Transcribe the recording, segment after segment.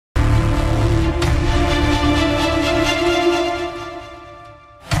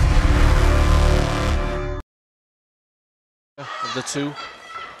the two.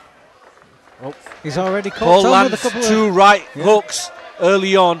 Oh. He's already caught Paul Tom lands with a couple two of right hooks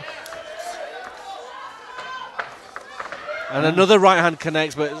early on. And another right hand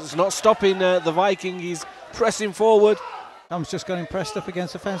connects, but it's not stopping the Viking. He's pressing forward. Tom's just got him pressed up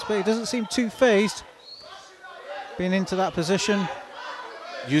against the fence, but he doesn't seem too phased being into that position.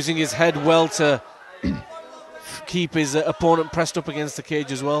 Using his head well to keep his opponent pressed up against the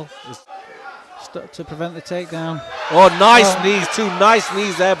cage as well. Stuck to prevent the takedown. Oh, nice knees. Two nice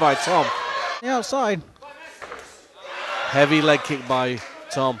knees there by Tom. The outside. Heavy leg kick by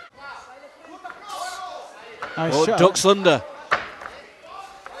Tom. Nice shot. Ducks under.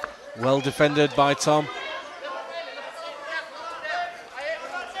 Well defended by Tom.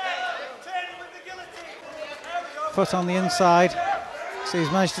 Foot on the inside. So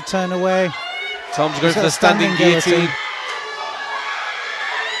he's managed to turn away. Tom's going for the standing guillotine.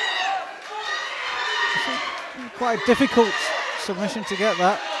 Quite a difficult submission to get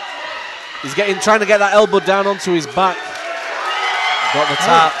that. He's trying to get that elbow down onto his back. Got the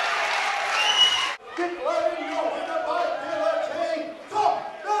tap.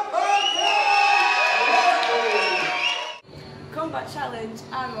 Combat challenge,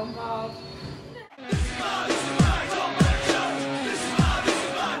 I'm on Bob.